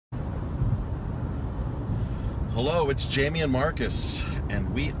Hello, it's Jamie and Marcus,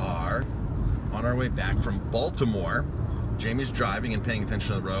 and we are on our way back from Baltimore. Jamie's driving and paying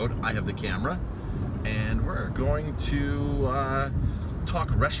attention to the road. I have the camera, and we're going to talk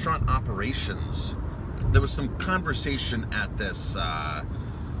restaurant operations. There was some conversation at this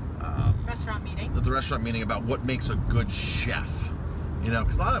restaurant meeting. At the restaurant meeting about what makes a good chef. You know,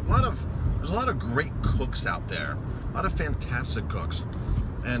 because there's a lot of great cooks out there, a lot of fantastic cooks,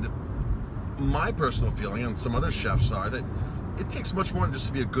 and my personal feeling, and some other chefs are, that it takes much more than just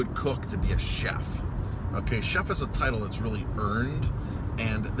to be a good cook to be a chef. Okay, chef is a title that's really earned,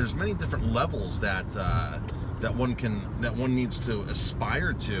 and there's many different levels that one needs to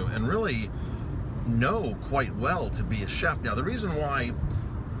aspire to and really know quite well to be a chef. Now, the reason why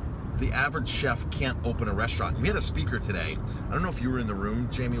the average chef can't open a restaurant, we had a speaker today. I don't know if you were in the room,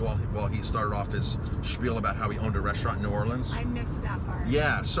 Jamie, while he started off his spiel about how he owned a restaurant in New Orleans. I missed that part.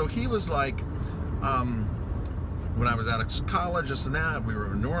 Yeah, so he was like, when I was out of college, this and that, we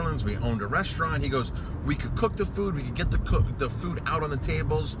were in New Orleans, we owned a restaurant. He goes, we could cook the food, we could get the food out on the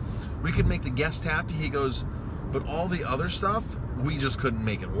tables, we could make the guests happy. He goes, but all the other stuff, we just couldn't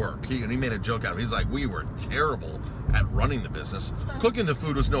make it work. He made a joke out of it. He's like, we were terrible at running the business. Cooking the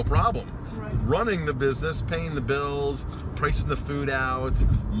food was no problem. Right. Running the business, paying the bills, pricing the food out,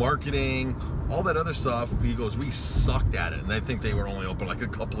 marketing, all that other stuff, he goes, we sucked at it. And I think they were only open like a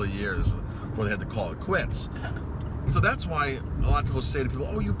couple of years before they had to call it quits. So that's why a lot of people say to people,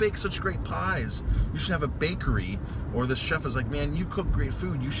 oh, you bake such great pies, you should have a bakery. Or the chef is like, man, you cook great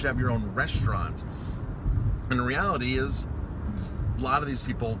food, you should have your own restaurant. And the reality is, a lot of these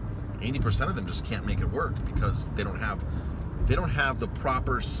people, 80% of them just can't make it work because they don't have the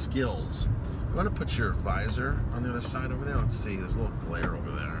proper skills. You want to put your visor on the other side over there? Let's see, there's a little glare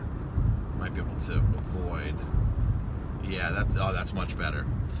over there. Might be able to avoid. Yeah, that's much better.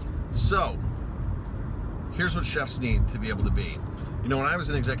 So, here's what chefs need to be able to be. You know, when I was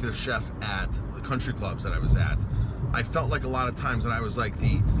an executive chef at the country clubs that I was at, I felt like a lot of times that I was like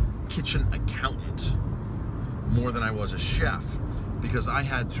the kitchen accountant more than I was a chef, because I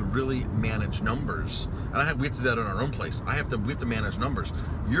had to really manage numbers, and we have to do that in our own place. We have to manage numbers.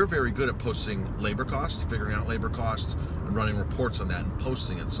 You're very good at posting labor costs, figuring out labor costs, and running reports on that and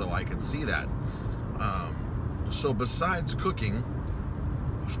posting it so I can see that. So besides cooking,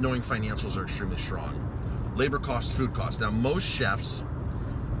 knowing financials are extremely strong. Labor costs, food costs. Now, most chefs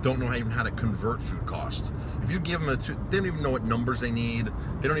don't know even how to convert food costs. If you give them they don't even know what numbers they need.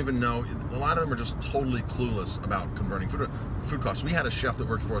 They don't even know. A lot of them are just totally clueless about converting food costs. We had a chef that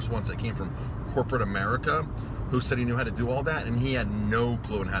worked for us once that came from corporate America who said he knew how to do all that, and he had no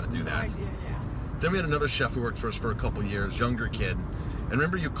clue on how to do that. No idea, yeah. Then we had another chef who worked for us for a couple years, younger kid. And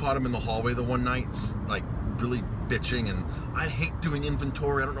remember, you caught him in the hallway the one night, like really bitching, and I hate doing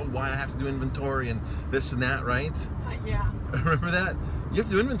inventory. I don't know why I have to do inventory and this and that, right? Yeah. Remember that? You have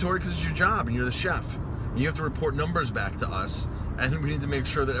to do inventory because it's your job and you're the chef. And you have to report numbers back to us, and we need to make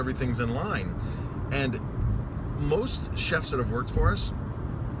sure that everything's in line. And most chefs that have worked for us,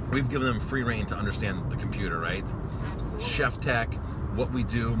 we've given them free reign to understand the computer, right? Absolutely. Chef tech, what we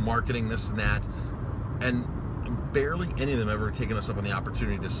do, marketing, this and that. And barely any of them ever taken us up on the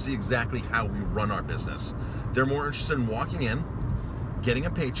opportunity to see exactly how we run our business. They're more interested in walking in, getting a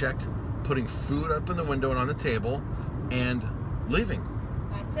paycheck, putting food up in the window and on the table, and leaving.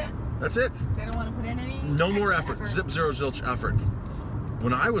 That's it. That's it. They don't want to put in any No more effort. Zip, zero, zilch effort.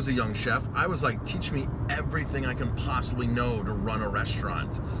 When I was a young chef, I was like, teach me everything I can possibly know to run a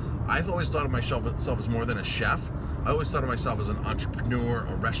restaurant. I've always thought of myself as more than a chef. I always thought of myself as an entrepreneur,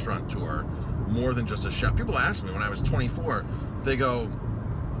 a restaurateur, more than just a chef. People ask me when I was 24, they go,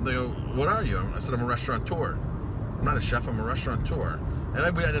 what are you? I said, I'm a restaurateur. I'm not a chef, I'm a restaurateur. And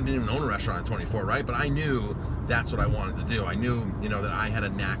I didn't even own a restaurant at 24, right? But I knew that's what I wanted to do. I knew, that I had a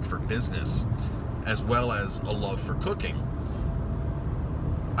knack for business as well as a love for cooking.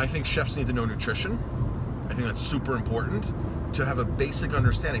 I think chefs need to know nutrition. I think that's super important, to have a basic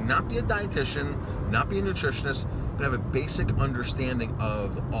understanding. Not be a dietitian, not be a nutritionist, but have a basic understanding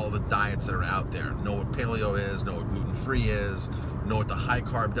of all the diets that are out there. Know what paleo is, know what gluten-free is, know what the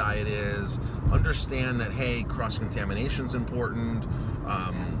high-carb diet is, understand that, hey, cross-contamination is important,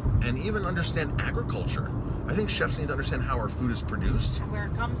 and even understand agriculture. I think chefs need to understand how our food is produced. Where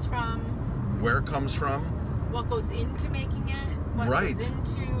it comes from. Where it comes from. What goes into making it. What Right. goes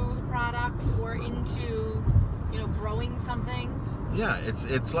into the products or into, growing something. Yeah,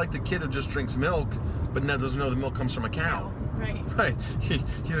 it's like the kid who just drinks milk, but doesn't know the milk comes from a cow. Right. Right. He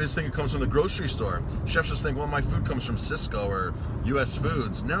just think it comes from the grocery store. Chefs just think, well, my food comes from Cisco or U.S.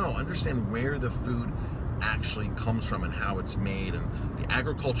 Foods. No, understand where the food actually comes from and how it's made and the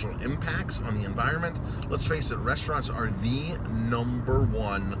agricultural impacts on the environment. Let's face it, restaurants are the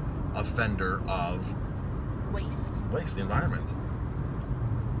 #1 offender of waste, the environment.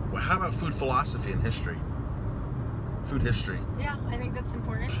 Well, how about food philosophy and history? Food history. Yeah, I think that's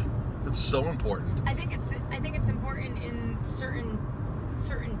important. It's so important. I think it's important in certain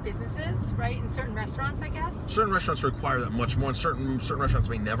businesses, right? In certain restaurants, I guess. Certain restaurants require that much more, and certain restaurants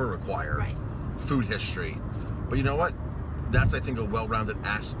may never require food history. But you know what? That's, I think, a well-rounded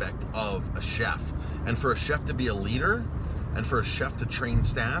aspect of a chef. And for a chef to be a leader, and for a chef to train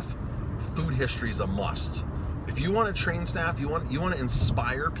staff, food history is a must. If you want to train staff, you want to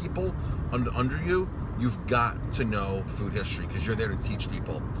inspire people under you, you've got to know food history, because you're there to teach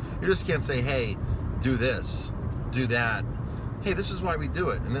people. You just can't say, hey, do this, do that. Hey, this is why we do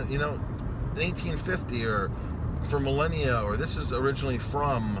it. And then, you know, 1850 or for millennia, or this is originally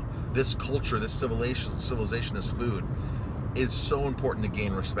from this culture, this civilization, this food, is so important to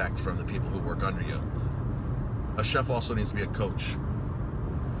gain respect from the people who work under you. A chef also needs to be a coach.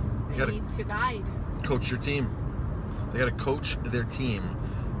 They need to guide. Coach your team. They got to coach their team,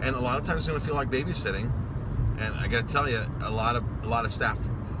 and a lot of times it's going to feel like babysitting. And I got to tell you, a lot of staff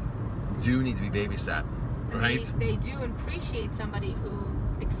do need to be babysat, right? They do appreciate somebody who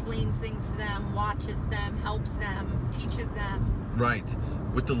explains things to them, watches them, helps them, teaches them. Right.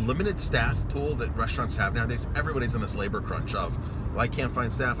 With the limited staff pool that restaurants have nowadays, everybody's in this labor crunch of, well, I can't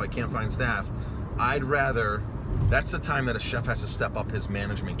find staff. I'd rather, that's the time that a chef has to step up his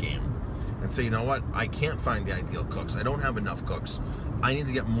management game and say, you know what, I can't find the ideal cooks. I don't have enough cooks. I need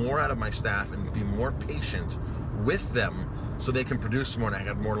to get more out of my staff and be more patient with them so they can produce more and I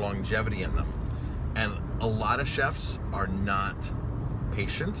have more longevity in them. And a lot of chefs are not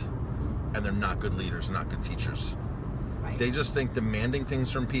patient, and they're not good leaders, not good teachers. Right. They just think demanding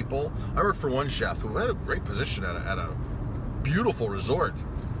things from people. I worked for one chef who had a great position at a beautiful resort.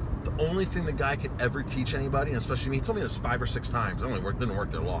 The only thing the guy could ever teach anybody, and especially me, he told me this 5 or 6 times. I didn't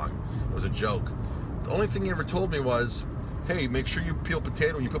work there long. It was a joke. The only thing he ever told me was, hey, make sure you peel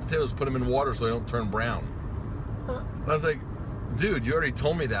potato. When you peel potatoes, put them in water so they don't turn brown. And I was like, dude, you already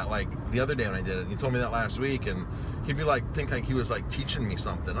told me that like the other day when I did it. And you told me that last week, and he'd be like, think like he was like teaching me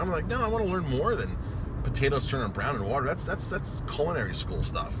something. I'm like, no, I want to learn more than potatoes turning brown in water. That's culinary school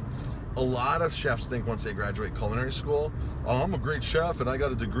stuff. A lot of chefs think once they graduate culinary school, oh, I'm a great chef and I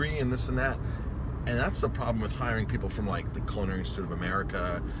got a degree and this and that. And that's the problem with hiring people from like the Culinary Institute of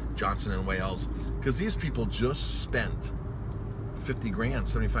America, Johnson & Wales, because these people just spent 50 grand,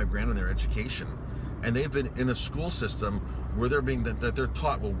 75 grand on their education. And they've been in a school system where they're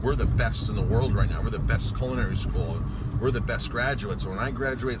taught, well, we're the best in the world right now. We're the best culinary school. We're the best graduates. When I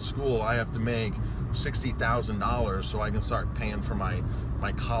graduate school, I have to make $60,000 so I can start paying for my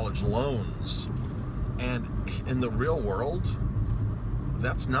college loans. And in the real world,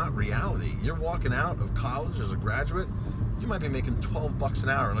 that's not reality. You're walking out of college as a graduate, you might be making $12 an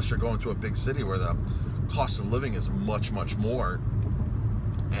hour unless you're going to a big city where the cost of living is much, much more.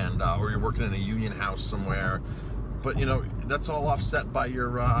 And or you're working in a union house somewhere, but you know that's all offset by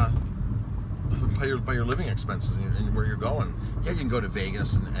your living expenses and where you're going. Yeah, you can go to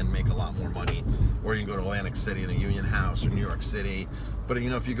Vegas and make a lot more money, or you can go to Atlantic City in a union house, or New York City. But you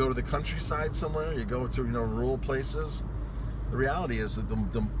know, if you go to the countryside somewhere, you go to rural places, the reality is that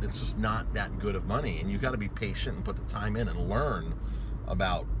it's just not that good of money, and you got to be patient and put the time in and learn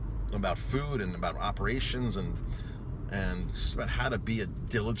about food and about operations and just about how to be a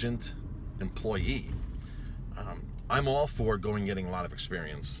diligent employee. I'm all for going and getting a lot of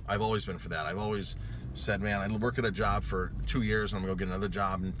experience. I've always been for that. I've always said, man, I work at a job for 2 years and I'm gonna go get another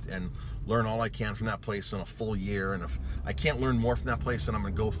job and learn all I can from that place in a full year. And if I can't learn more from that place, then I'm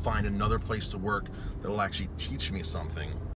gonna go find another place to work that'll actually teach me something.